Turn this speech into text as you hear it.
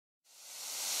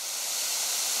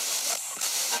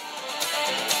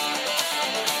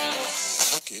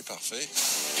Ok, parfait.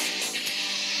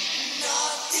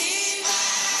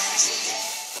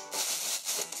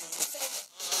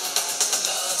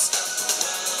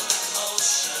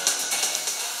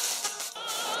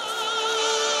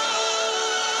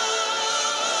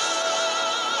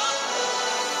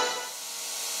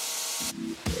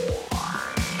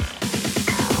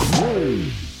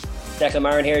 Declan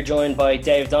Marin here, joined by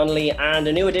Dave Donnelly, and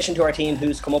a new addition to our team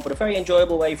who's come up with a very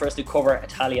enjoyable way for us to cover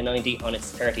Italia 90 on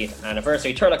its 30th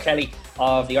anniversary. Turlough Kelly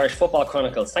of the Irish Football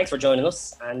Chronicles. Thanks for joining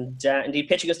us and indeed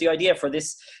pitching us the idea for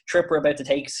this trip we're about to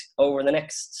take over the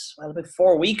next, about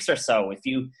 4 weeks or so. If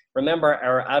you remember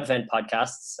our Advent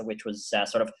podcasts, which was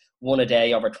sort of one a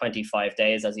day over 25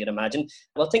 days, as you'd imagine.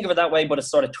 Well, think of it that way, but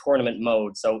it's sort of tournament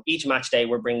mode. So each match day,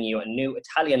 we're bringing you a new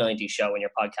Italia 90 show in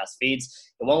your podcast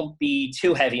feeds. It won't be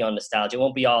too heavy on nostalgia. It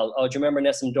won't be all, oh, do you remember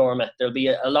Nessun Dorma? There'll be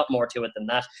a lot more to it than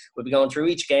that. We'll be going through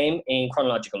each game in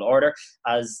chronological order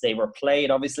as they were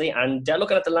played, obviously, and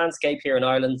looking at the landscape here in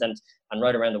Ireland and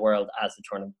right around the world as the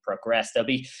tournament progressed. They'll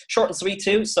be short and sweet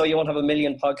too, so you won't have a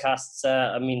million podcasts.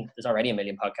 There's already a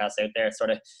million podcasts out there,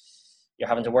 sort of. You're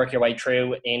having to work your way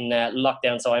through in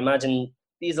lockdown. So I imagine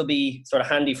these will be sort of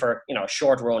handy for, a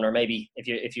short run, or maybe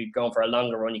if you're going for a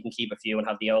longer run, you can keep a few and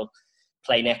have the old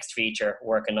play next feature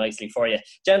working nicely for you.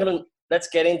 Gentlemen, let's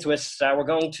get into it. We're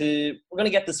going to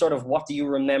get the sort of what do you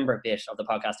remember bit of the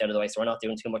podcast out of the way, so we're not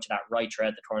doing too much of that right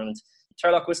throughout the tournament.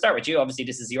 Turlough, we'll start with you. Obviously,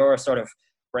 this is your sort of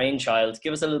brainchild.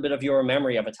 Give us a little bit of your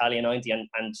memory of Italia 90 and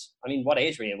I mean, what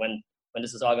age were you when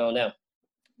this was all going down?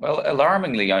 Well,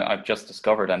 alarmingly, I've just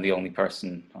discovered I'm the only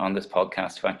person on this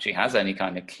podcast who actually has any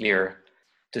kind of clear,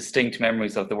 distinct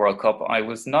memories of the World Cup. I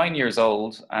was 9 years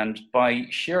old, and by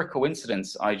sheer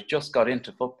coincidence, I just got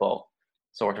into football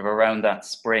sort of around that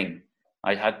spring.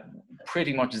 I had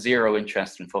pretty much zero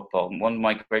interest in football. One of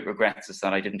my great regrets is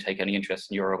that I didn't take any interest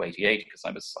in Euro 88 because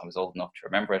I was old enough to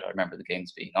remember it. I remember the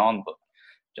games being on, but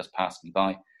just passed me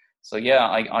by. So yeah,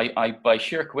 I by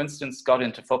sheer coincidence got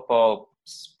into football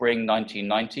spring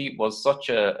 1990. Was such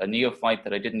a neophyte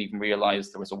that I didn't even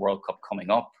realize there was a World Cup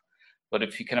coming up. But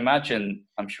if you can imagine,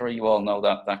 I'm sure you all know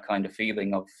that kind of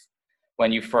feeling of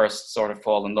when you first sort of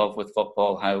fall in love with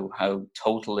football, how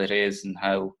total it is and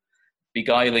how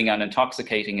beguiling and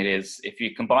intoxicating it is. If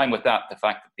you combine with that the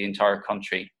fact that the entire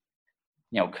country,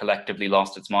 collectively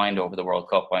lost its mind over the World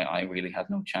Cup, I really had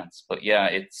no chance. But yeah,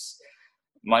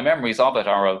 my memories of it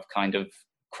are of kind of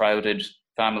crowded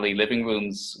family living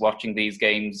rooms watching these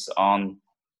games on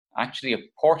actually a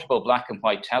portable black and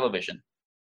white television,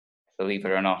 believe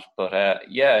it or not. But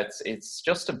it's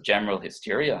just a general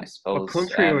hysteria, I suppose. What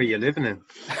country were you living in?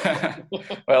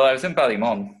 Well, I was in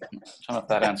Ballymun. I don't know if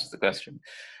that answers the question.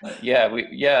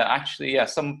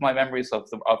 Some of my memories of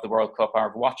the World Cup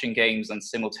are watching games, and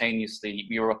simultaneously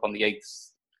we were up on the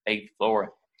eighth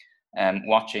floor,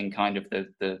 watching kind of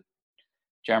the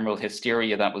general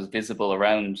hysteria that was visible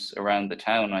around the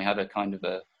town. I had a kind of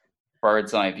a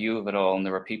bird's eye view of it all, and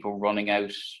there were people running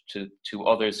out to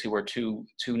others who were too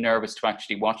nervous to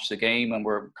actually watch the game and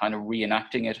were kind of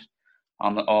reenacting it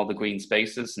on all the green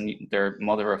spaces, and their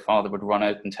mother or father would run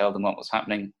out and tell them what was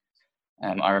happening.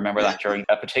 I remember that during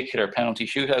that particular penalty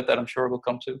shootout that I'm sure we'll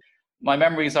come to. My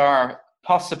memories are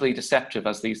possibly deceptive,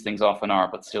 as these things often are,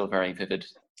 but still very vivid.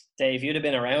 Dave, you'd have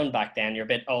been around back then. You're a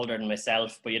bit older than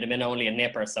myself, but you'd have been only a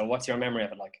nipper. So what's your memory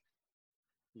of it like?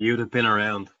 You'd have been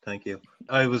around, thank you.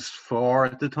 I was 4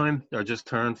 at the time, or just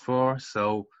turned 4.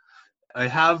 So I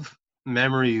have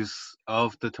memories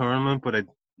of the tournament, but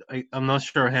I'm not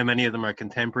sure how many of them are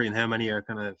contemporary and how many are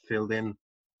kind of filled in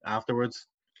afterwards.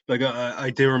 Like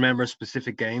I do remember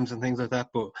specific games and things like that,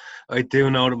 but I do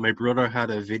know that my brother had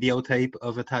a videotape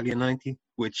of Italia 90,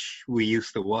 which we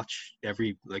used to watch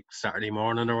every Saturday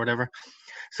morning or whatever.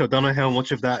 So I don't know how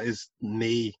much of that is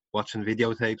me watching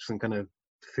videotapes and kind of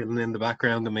filling in the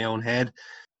background in my own head.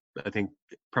 I think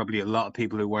probably a lot of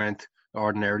people who weren't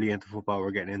ordinarily into football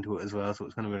were getting into it as well, so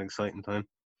it's kind of an exciting time.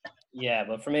 Yeah,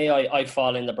 but for me, I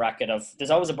fall in the bracket of,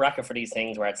 there's always a bracket for these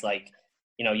things where it's like,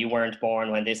 you weren't born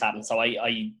when this happened. So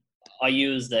I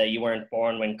use the you weren't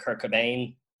born when Kurt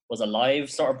Cobain was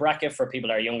alive sort of bracket for people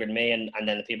that are younger than me, and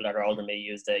then the people that are older than me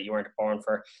use the you weren't born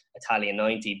for Italia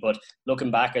 90. But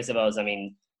looking back, I suppose, I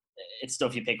mean, it's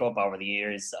stuff you pick up over the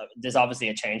years. There's obviously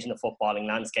a change in the footballing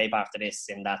landscape after this,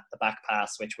 in that the back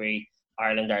pass, which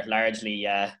Ireland are largely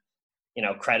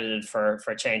credited for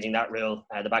changing that rule.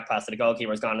 The back pass to the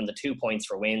goalkeeper has gone, and the 2 points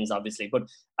for wins, obviously. But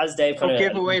as Dave kind of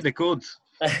give away the goods.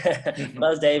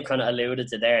 As Dave kind of alluded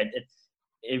to there,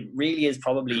 it really is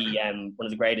probably one of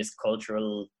the greatest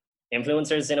cultural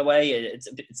influencers in a way.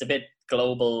 It's a bit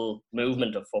global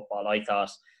movement of football, I thought.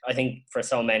 I think for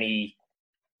so many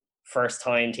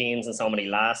first-time teams and so many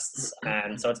lasts.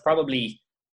 So it's probably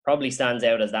stands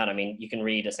out as that. I mean, you can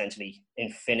read essentially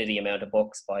infinity amount of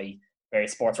books by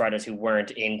various sports writers who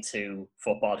weren't into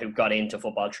football, who got into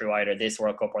football through either this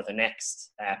World Cup or the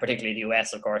next, particularly the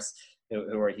US, of course,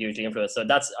 who were hugely influenced. So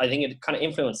I think it kind of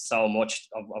influenced so much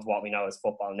of what we know as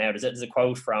football now. There's a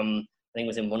quote from, I think it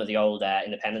was in one of the old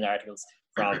Independent articles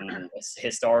from a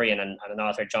historian and an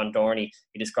author, John Dorney.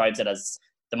 He describes it as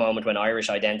the moment when Irish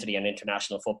identity and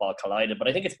international football collided. But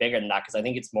I think it's bigger than that, because I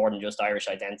think it's more than just Irish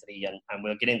identity. And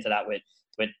we'll get into that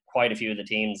with quite a few of the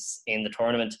teams in the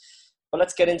tournament. But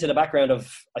let's get into the background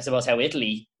of, I suppose, how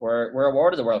Italy were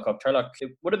awarded the World Cup. Turlock,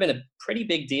 it would have been a pretty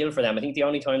big deal for them. I think the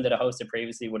only time that it hosted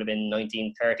previously would have been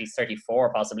 1930s,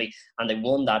 34 possibly, and they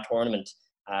won that tournament.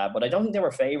 But I don't think they were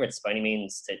favourites by any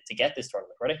means to get this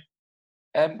tournament, were they?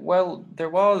 Well, there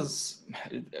was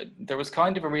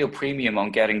kind of a real premium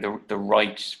on getting the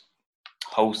right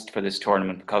host for this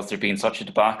tournament, because there'd been such a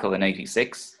debacle in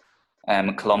 '86.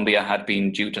 Colombia had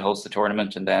been due to host the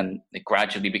tournament, and then it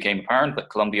gradually became apparent that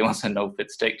Colombia was in no fit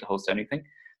state to host anything. If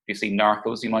you've seen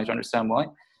Narcos, you might understand why.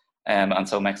 And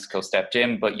so Mexico stepped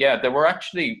in. But yeah, there were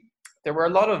a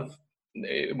lot of,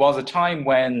 it was a time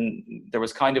when there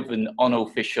was kind of an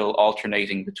unofficial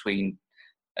alternating between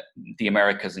the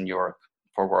Americas and Europe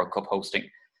for World Cup hosting.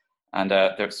 And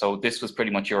so this was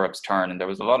pretty much Europe's turn, and there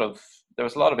was a lot of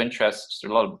interest.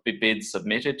 There were a lot of bids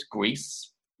submitted. Greece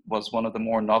was one of the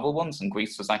more novel ones, and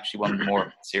Greece was actually one of the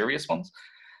more serious ones.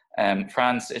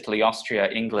 France, Italy,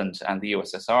 Austria, England, and the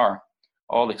USSR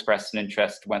all expressed an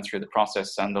interest, went through the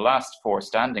process, and the last four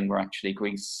standing were actually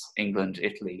Greece, England,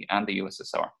 Italy, and the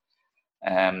USSR,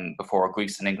 before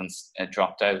Greece and England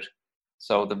dropped out.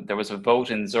 So there was a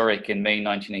vote in Zurich in May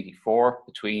 1984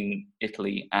 between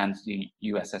Italy and the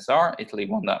USSR. Italy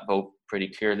won that vote pretty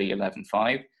clearly,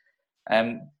 11-5.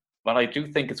 But I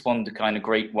do think it's one of the kind of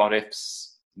great what-ifs.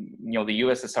 The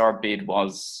USSR bid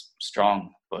was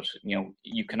strong, but,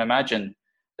 you can imagine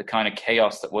the kind of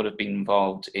chaos that would have been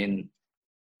involved in,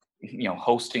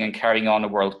 hosting and carrying on a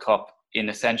World Cup in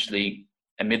essentially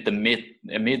amid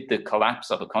the collapse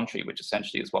of a country, which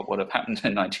essentially is what would have happened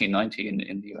in 1990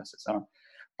 in the USSR.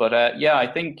 But I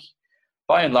think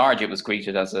by and large it was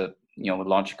greeted as a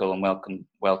logical and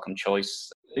welcome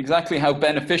choice. Exactly how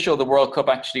beneficial the World Cup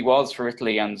actually was for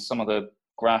Italy, and some of the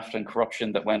graft and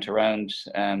corruption that went around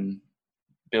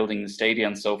building the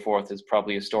stadium and so forth, is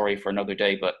probably a story for another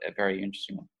day, but a very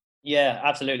interesting one. Yeah,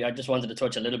 absolutely. I just wanted to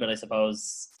touch a little bit, I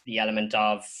suppose, the element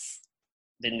of,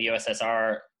 didn't the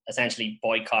USSR essentially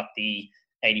boycott the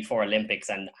 84 Olympics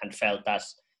and felt that,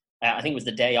 I think it was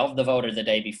the day of the vote or the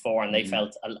day before, and they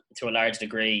felt to a large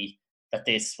degree that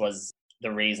this was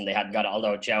the reason they hadn't got it,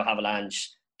 although João Havelange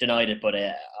denied it. But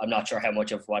I'm not sure how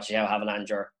much of what João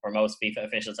Havelange or most FIFA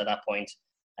officials at that point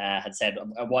had said,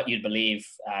 what you'd believe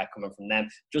coming from them.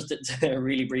 Just to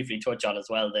really briefly touch on as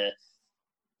well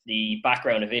the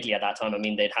background of Italy at that time. I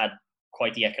mean, they'd had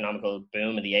quite the economical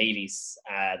boom in the 80s.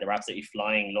 They were absolutely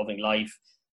flying, loving life.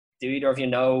 Do either of you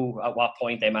know at what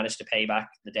point they managed to pay back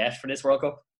the debt for this World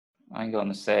Cup? I'm going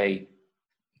to say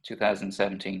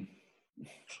 2017.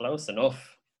 Close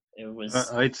enough. It was.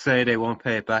 I'd say they won't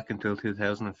pay it back until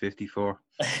 2054.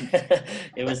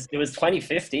 It was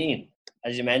 2015,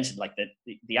 as you mentioned, like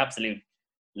the absolute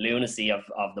lunacy of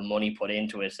the money put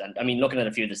into it. And I mean, looking at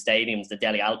a few of the stadiums, the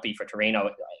Delle Alpi for Torino,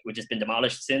 which has been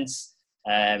demolished since.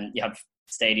 You have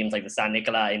stadiums like the San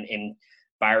Nicola in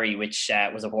Bari, which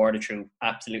was awarded through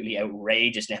absolutely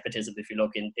outrageous nepotism, if you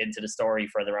look into the story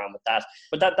further on with that.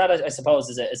 But that I suppose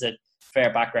is a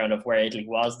fair background of where Italy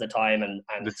was at the time. And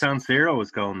the San Siro is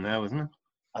going now, isn't it?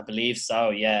 I believe so,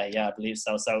 yeah, I believe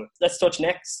so. So let's touch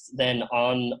next then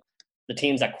on the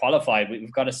teams that qualified.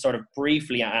 We've got to sort of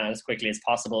briefly and as quickly as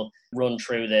possible run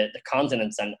through the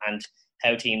continents and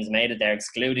how teams made it there,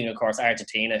 excluding, of course,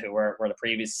 Argentina, who were the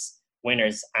previous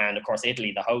winners, and, of course,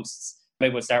 Italy, the hosts.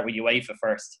 Maybe we'll start with UEFA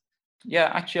first.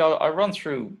 Yeah, actually, I'll run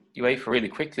through UEFA really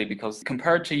quickly, because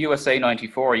compared to USA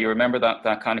 94, you remember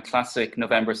that kind of classic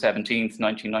November 17th,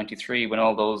 1993, when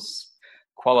all those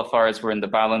qualifiers were in the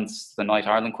balance, the night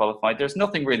Ireland qualified. There's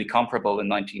nothing really comparable in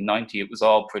 1990. It was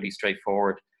all pretty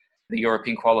straightforward. The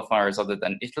European qualifiers, other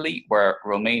than Italy, were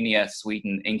Romania,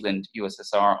 Sweden, England,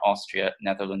 USSR, Austria,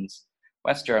 Netherlands,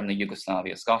 West Germany,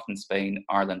 Yugoslavia, Scotland, Spain,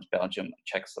 Ireland, Belgium,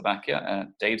 Czechoslovakia.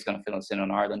 Dave's going to fill us in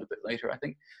on Ireland a bit later, I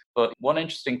think. But one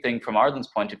interesting thing from Ireland's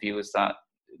point of view is that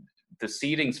the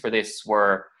seedings for this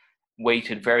were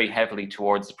weighted very heavily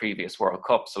towards the previous World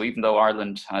Cup. So even though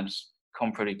Ireland had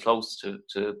come pretty close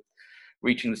to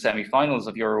reaching the semi-finals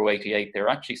of Euro 88, they were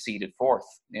actually seeded fourth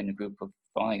in a group of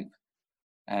 5.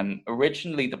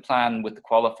 Originally, the plan with the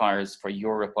qualifiers for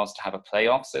Europe was to have a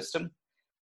playoff system,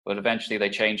 but eventually they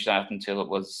changed that until it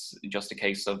was just a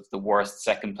case of the worst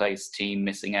second place team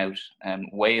missing out.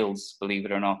 Wales, believe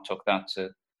it or not, took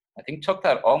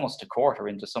that almost to court or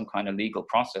into some kind of legal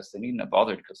process. They needn't have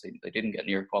bothered because they didn't get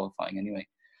near qualifying anyway.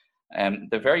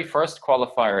 The very first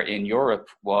qualifier in Europe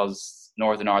was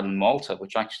Northern Ireland-Malta,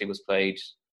 which actually was played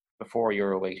before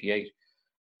Euro 88.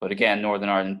 But again, Northern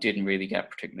Ireland didn't really get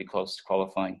particularly close to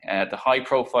qualifying. The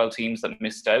high-profile teams that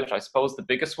missed out, I suppose the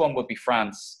biggest one would be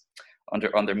France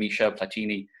under Michel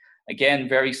Platini. Again,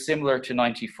 very similar to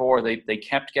 94. They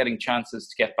kept getting chances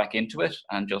to get back into it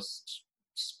and just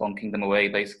spunking them away,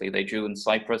 basically. They drew in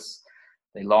Cyprus.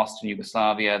 They lost in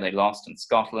Yugoslavia. They lost in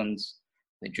Scotland.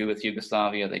 They drew with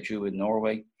Yugoslavia. They drew with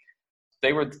Norway.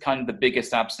 They were kind of the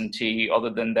biggest absentee. Other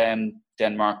than them,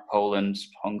 Denmark, Poland,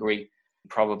 Hungary,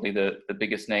 probably the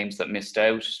biggest names that missed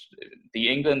out. The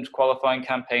England qualifying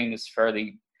campaign is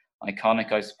fairly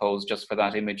iconic, I suppose, just for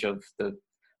that image of the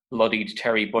bloodied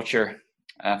Terry Butcher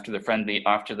after the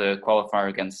qualifier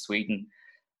against Sweden.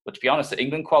 But to be honest,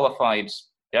 England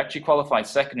they actually qualified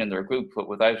second in their group, but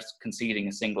without conceding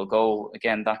a single goal.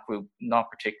 Again, that group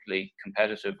not particularly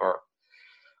competitive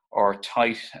or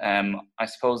tight. I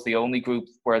suppose the only group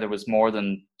where there was more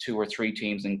than 2 or 3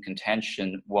 teams in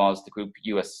contention was the group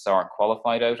USSR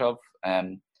qualified out of,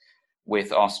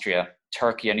 with Austria.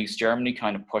 Turkey and East Germany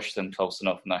kind of pushed them close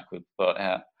enough in that group.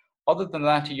 But other than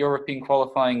that, European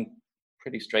qualifying,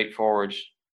 pretty straightforward.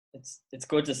 It's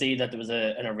good to see that there was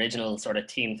an original sort of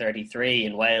Team 33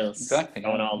 in Wales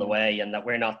going all the way, and that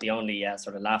we're not the only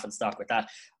sort of laughing stock with that.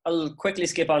 I'll quickly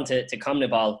skip on to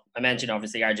CONMEBOL. I mentioned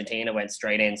obviously Argentina went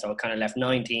straight in, so it kind of left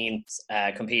 9 teams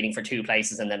competing for 2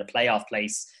 places and then a playoff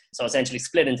place. So essentially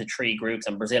split into 3 groups,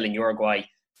 and Brazil and Uruguay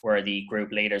were the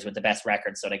group leaders with the best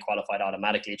records, so they qualified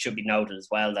automatically. It should be noted as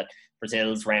well that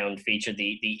Brazil's round featured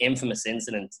the infamous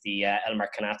incident, the El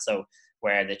Marcanazo,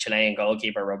 where the Chilean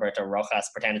goalkeeper Roberto Rojas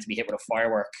pretended to be hit with a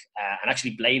firework and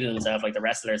actually bladed himself like the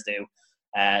wrestlers do,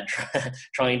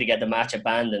 trying to get the match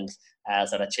abandoned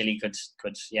so that Chile could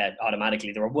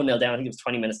automatically. They were 1-0 down. I think it was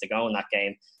 20 minutes to go in that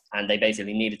game, and they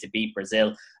basically needed to beat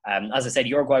Brazil. As I said,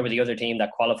 Uruguay were the other team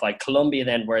that qualified. Colombia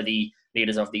then were the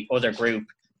leaders of the other group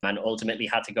and ultimately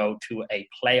had to go to a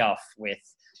playoff with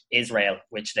Israel,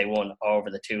 which they won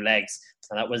over the 2 legs.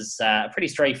 So that was a pretty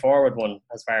straightforward one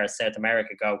as far as South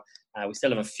America go. We still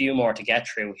have a few more to get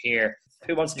through here.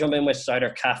 Who wants to jump in with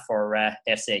either CAF or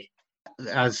FC?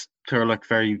 As Turlock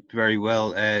very, very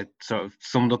well sort of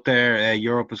summed up there,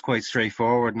 Europe was quite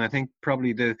straightforward. And I think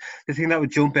probably the thing that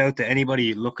would jump out to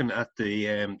anybody looking at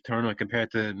the tournament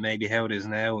compared to maybe how it is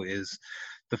now is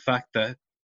the fact that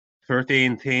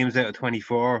 13 teams out of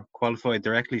 24 qualified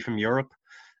directly from Europe.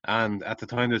 And at the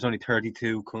time, there's only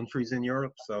 32 countries in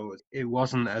Europe, so it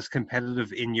wasn't as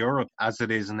competitive in Europe as it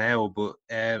is now. But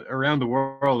around the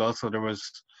world also, there was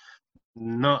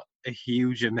not a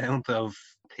huge amount of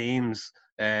teams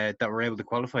that were able to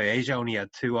qualify. Asia only had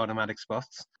 2 automatic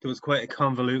spots. It was quite a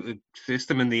convoluted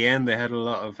system in the end. They had a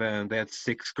lot of, they had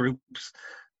 6 groups.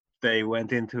 They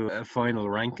went into a final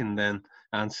ranking then,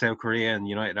 and South Korea and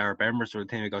United Arab Emirates were the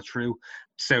team that got through.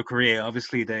 South Korea,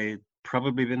 obviously, they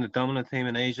probably been the dominant team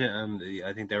in Asia, and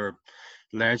I think they were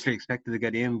largely expected to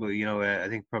get in, but I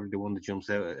think probably the one that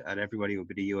jumps out at everybody would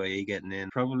be the UAE getting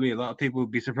in. Probably a lot of people would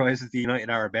be surprised if the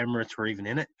United Arab Emirates were even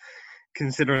in it,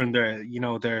 considering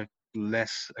they're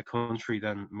less a country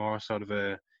than more sort of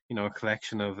a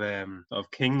collection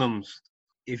of kingdoms.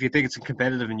 If you think it's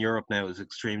competitive in Europe now, it's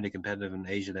extremely competitive in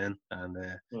Asia then, and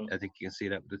I think you can see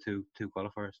that with the two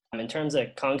qualifiers. In terms of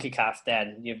CONCACAF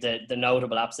then, you have the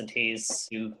notable absentees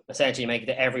who essentially make it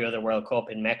to every other World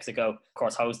Cup. In Mexico, of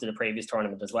course, hosted the previous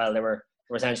tournament as well. They were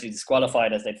essentially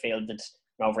disqualified as they'd fielded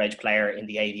an overage player in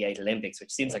the 88 Olympics,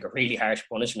 which seems like a really harsh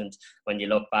punishment when you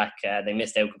look back. They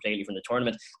missed out completely from the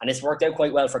tournament, and this worked out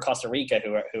quite well for Costa Rica,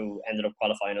 who ended up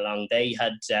qualifying along. They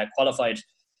had qualified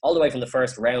all the way from the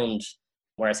first round,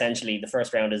 where essentially the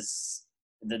first round is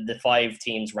the 5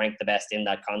 teams ranked the best in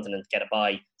that continent get a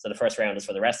bye. So the first round is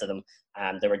for the rest of them.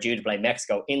 They were due to play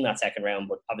Mexico in that second round,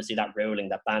 but obviously that ruling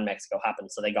that banned Mexico happened,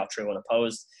 so they got through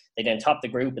unopposed. They then topped the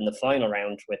group in the final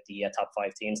round with the top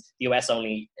 5 teams. The US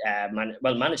only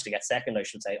managed to get second, I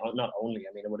should say. Not only,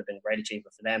 I mean, it would have been a great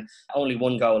achievement for them. Only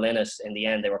 1 goal in it in the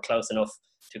end. They were close enough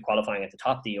to qualifying at the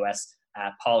top of the US.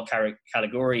 Paul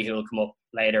Caliguri, who will come up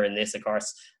later in this, of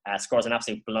course, scores an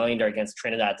absolute blinder against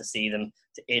Trinidad to see them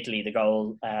to Italy. The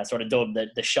goal sort of dubbed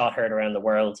the shot heard around the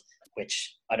world,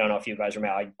 which I don't know if you guys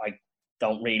remember. I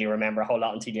don't really remember a whole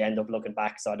lot until you end up looking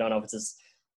back, so I don't know if it's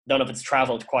don't know if it's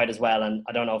travelled quite as well, and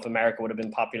I don't know if America would have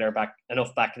been popular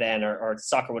enough back then, or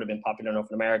soccer would have been popular enough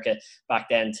in America back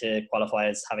then to qualify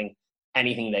as having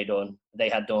anything they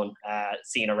had done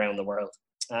seen around the world.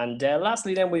 And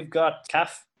lastly, then we've got CAF.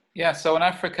 Yeah, so in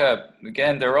Africa,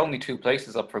 again, there were only 2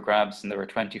 places up for grabs, and there were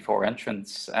 24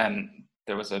 entrants.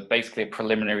 There was basically a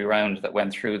preliminary round that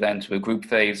went through then to a group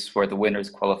phase where the winners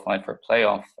qualified for a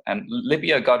playoff.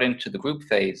 Libya got into the group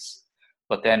phase,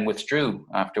 but then withdrew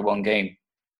after 1 game.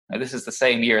 Now, this is the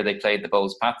same year they played the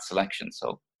Bowes-Patt selection,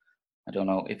 so I don't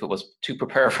know if it was to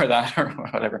prepare for that or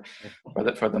whatever,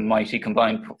 for the mighty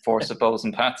combined force of Bowes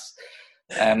and Pats.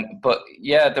 But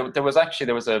yeah, there was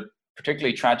a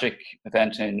particularly tragic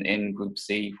event in Group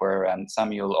C where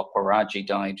Samuel Okparaji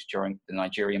died, the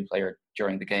Nigerian player,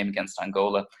 during the game against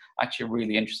Angola. Actually, a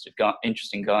really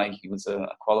interesting guy. He was a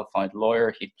qualified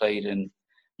lawyer. He played in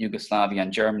Yugoslavia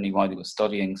and Germany while he was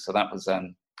studying, so that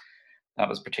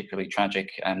was particularly tragic.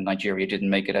 Nigeria didn't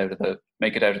make it out of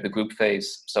the group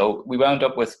phase. So we wound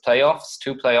up with 2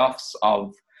 playoffs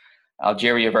of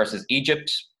Algeria versus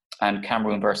Egypt and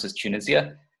Cameroon versus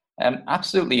Tunisia.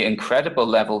 Absolutely incredible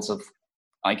levels of,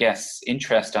 I guess,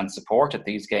 interest and support at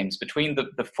these games. Between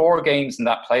the 4 games in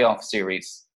that playoff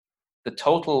series, the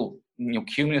total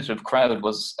cumulative crowd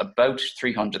was about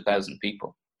 300,000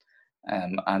 people.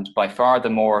 And by far the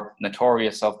more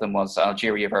notorious of them was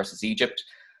Algeria versus Egypt.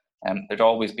 There'd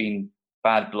always been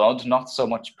bad blood, not so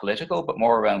much political, but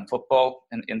more around football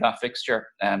in that fixture.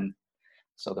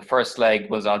 So the first leg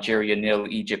was Algeria 0,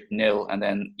 Egypt 0, and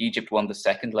then Egypt won the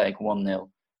second leg 1-0.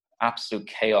 Absolute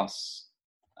chaos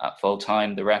at full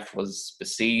time. The ref was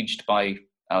besieged by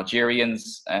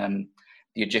Algerians.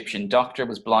 The Egyptian doctor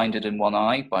was blinded in one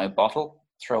eye by a bottle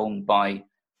thrown by,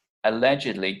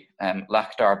 allegedly,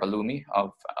 Lakhdar Baloumi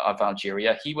of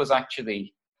Algeria. He was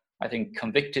actually, I think,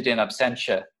 convicted in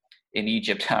absentia in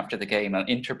Egypt after the game, and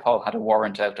Interpol had a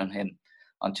warrant out on him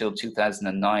until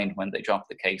 2009 when they dropped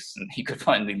the case and he could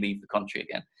finally leave the country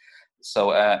again.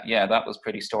 So, yeah, that was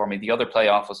pretty stormy. The other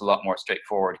playoff was a lot more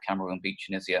straightforward. Cameroon beat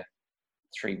Tunisia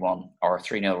 3-1, or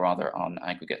 3-0 rather, on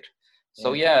aggregate.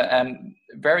 So, yeah,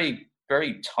 very,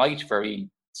 very tight, very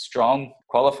strong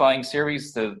qualifying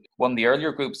series. One of the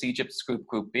earlier groups, Egypt's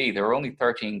Group B, there were only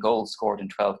 13 goals scored in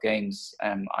 12 games.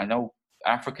 I know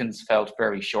Africans felt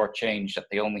very shortchanged that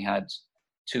they only had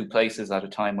 2 places at a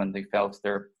time when they felt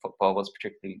their football was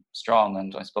particularly strong,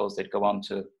 and I suppose they'd go on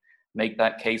to make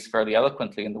that case fairly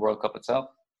eloquently in the World Cup itself.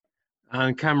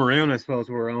 And Cameroon, I suppose,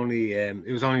 were only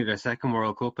it was only their second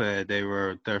World Cup.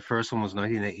 Their first one was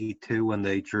 1982 when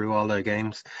they drew all their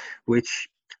games, which,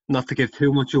 not to give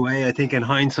too much away, I think in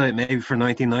hindsight, maybe for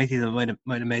 1990, that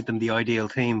might have made them the ideal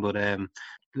team. But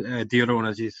the other one,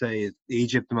 as you say, is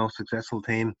Egypt, the most successful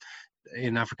team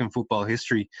in African football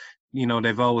history.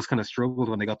 They've always kind of struggled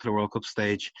when they got to the World Cup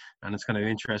stage, and it's kind of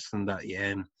interesting that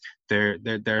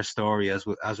their story, as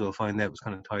we'll find out, was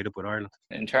kind of tied up with Ireland.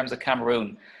 In terms of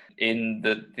Cameroon, in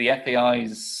the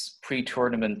FAI's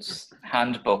pre-tournament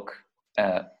handbook,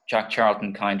 Jack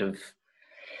Charlton kind of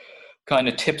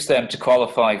tips them to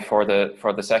qualify for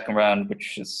the second round,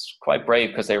 which is quite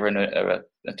brave because they were in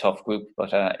a tough group.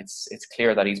 But it's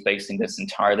clear that he's basing this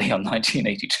entirely on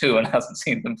 1982 and hasn't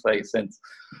seen them play since.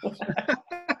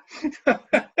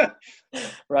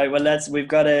 Right, well, we've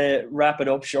got to wrap it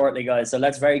up shortly, guys. So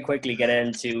let's very quickly get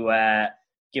into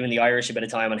giving the Irish a bit of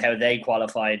time on how they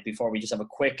qualified before we just have a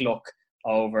quick look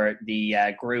over the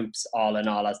groups all in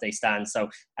all as they stand. So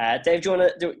Dave, do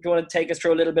you want to take us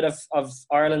through a little bit of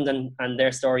Ireland and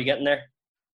their story getting there?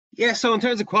 Yeah, so in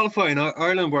terms of qualifying,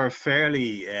 Ireland were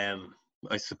fairly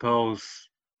I suppose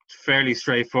fairly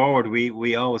straightforward.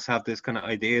 We always have this kind of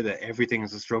idea that everything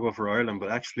is a struggle for Ireland,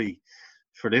 but actually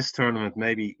for this tournament,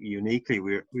 maybe uniquely,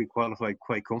 we qualified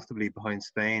quite comfortably behind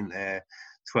Spain.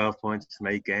 12 points from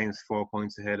 8 games, 4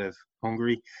 points ahead of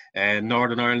Hungary.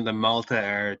 Northern Ireland and Malta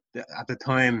are, at the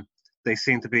time, they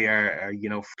seem to be our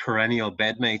perennial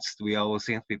bedmates. We always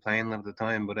seem to be playing them at the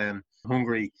time. But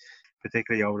Hungary,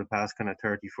 particularly over the past kind of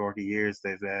 30, 40 years,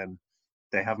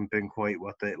 they haven't been quite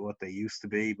what they used to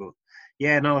be. But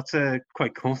yeah, no, it's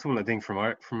quite comfortable, I think,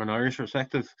 from an Irish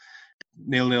perspective.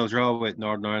 0-0 draw with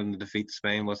Northern Ireland. The defeat to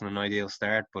Spain wasn't an ideal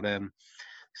start, but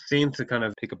seemed to kind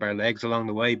of pick up our legs along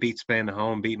the way. Beat Spain at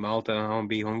home, beat Malta at home,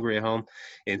 beat Hungary at home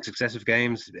in successive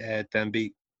games. Then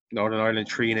beat Northern Ireland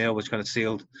 3-0, which kind of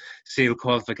sealed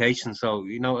qualification. So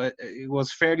it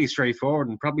was fairly straightforward,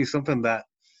 and probably something that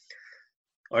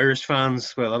Irish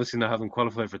fans, well, obviously not having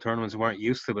qualified for tournaments, weren't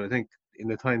used to. But I think in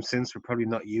the time since, we're probably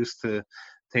not used to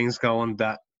things going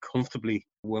that comfortably.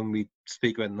 When we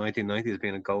speak about 1990 as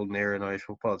being a golden era in Irish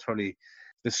football, it's probably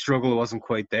the struggle wasn't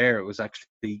quite there. It was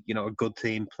actually, you know, a good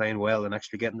team playing well and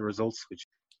actually getting the results. Which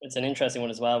it's an interesting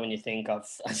one as well when you think of,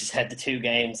 as you said, the two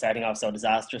games starting off so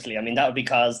disastrously. I mean, that would be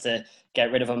cause to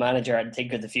get rid of a manager and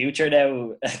think of the future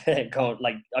now. Sure,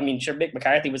 Mick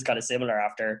McCarthy was kind of similar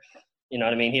after, you know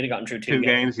what I mean? He'd have gotten through two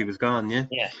games, he was gone, yeah.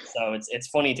 Yeah, so it's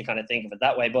funny to kind of think of it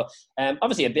that way. But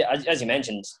obviously, a bit, as you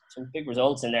mentioned, some big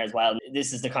results in there as well.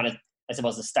 This is the kind of, I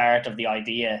suppose, the start of the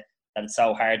idea that it's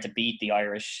so hard to beat the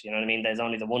Irish. You know what I mean? There's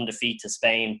only the one defeat to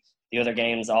Spain. The other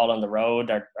games all on the road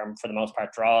are for the most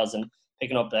part draws, and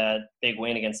picking up a big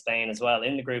win against Spain as well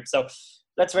in the group. So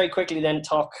let's very quickly then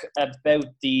talk about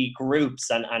the groups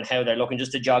and how they're looking,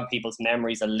 just to jog people's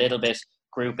memories a little bit.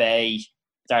 Group A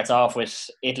starts off with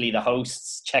Italy, the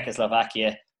hosts,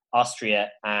 Czechoslovakia, Austria,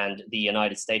 and the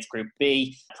United States. Group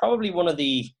B, probably one of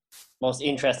the most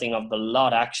interesting of the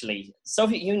lot, actually.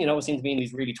 Soviet Union always seem to be in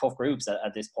these really tough groups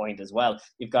at this point as well.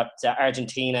 You've got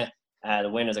Argentina,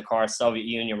 the winners, of course, Soviet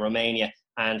Union, Romania,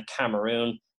 and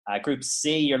Cameroon. Group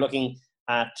C, you're looking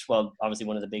at, well, obviously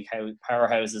one of the big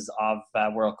powerhouses of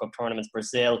World Cup tournaments,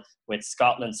 Brazil, with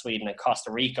Scotland, Sweden, and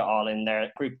Costa Rica all in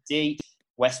there. Group D,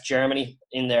 West Germany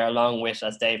in there, along with,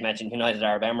 as Dave mentioned, United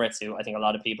Arab Emirates, who I think a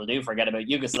lot of people do forget about,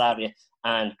 Yugoslavia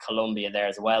and Colombia there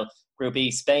as well. Group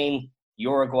E, Spain,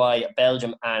 Uruguay,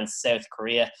 Belgium, and South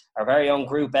Korea. Our very own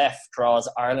Group F draws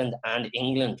Ireland and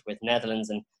England, with Netherlands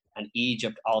and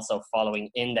Egypt also following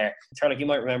in there. Turlock, you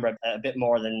might remember a bit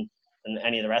more than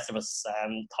any of the rest of us.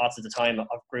 Thoughts at the time of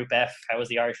Group F. How was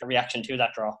the Irish reaction to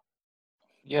that draw?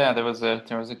 Yeah, there was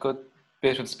a good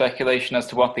bit of speculation as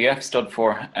to what the F stood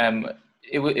for.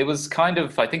 It was kind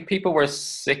of, I think people were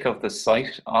sick of the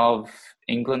sight of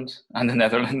England and the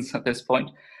Netherlands at this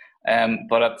point.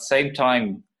 But at the same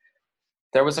time,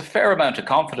 there was a fair amount of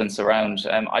confidence around.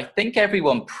 I think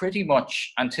everyone pretty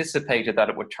much anticipated that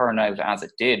it would turn out as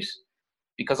it did,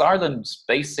 because Ireland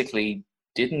basically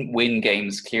didn't win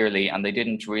games clearly, and they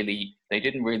didn't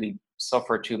really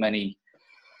suffer too many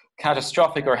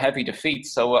catastrophic or heavy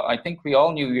defeats. So I think we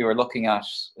all knew we were looking at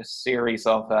a series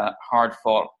of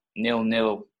hard-fought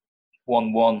 0-0,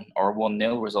 1-1 or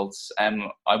 1-0 results.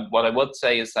 What I would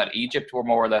say is that Egypt were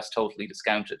more or less totally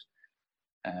discounted,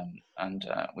 and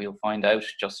we'll find out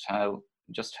just how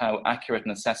accurate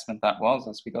an assessment that was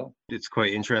as we go. It's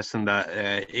quite interesting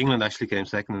that England actually came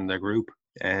second in their group,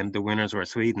 and the winners were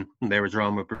Sweden. They were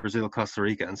drawn with Brazil, Costa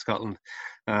Rica, and Scotland.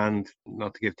 And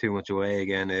not to give too much away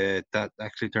again, that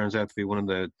actually turns out to be one of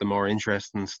the more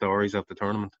interesting stories of the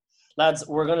tournament. Lads,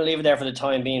 we're going to leave it there for the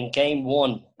time being. Game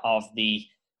 1 of the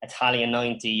Italia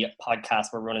 90 podcast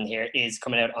we're running here is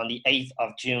coming out on the 8th of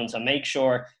June. So make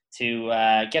sure to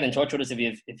get in touch with us if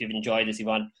you've enjoyed this, if you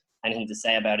want anything to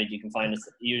say about it. You can find us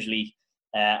usually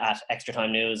at Extra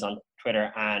Time News on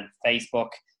Twitter and Facebook.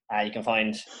 You can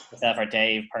find myself or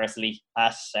Dave personally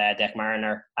at Deck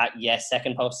Mariner, at Yes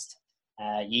Second Post.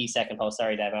 Ye Second Post,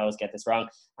 sorry Dave, I always get this wrong.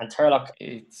 And Turlock,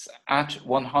 it's at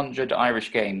 100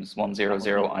 Irish Games, 100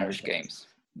 Irish Games.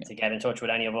 Yeah. To get in touch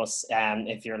with any of us,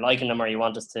 if you're liking them or you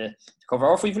want us to cover,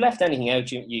 or if we've left anything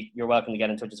out, you're welcome to get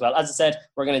in touch as well. As I said,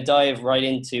 we're going to dive right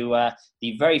into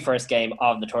the very first game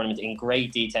of the tournament in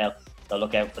great detail, so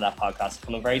look out for that podcast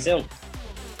coming very soon.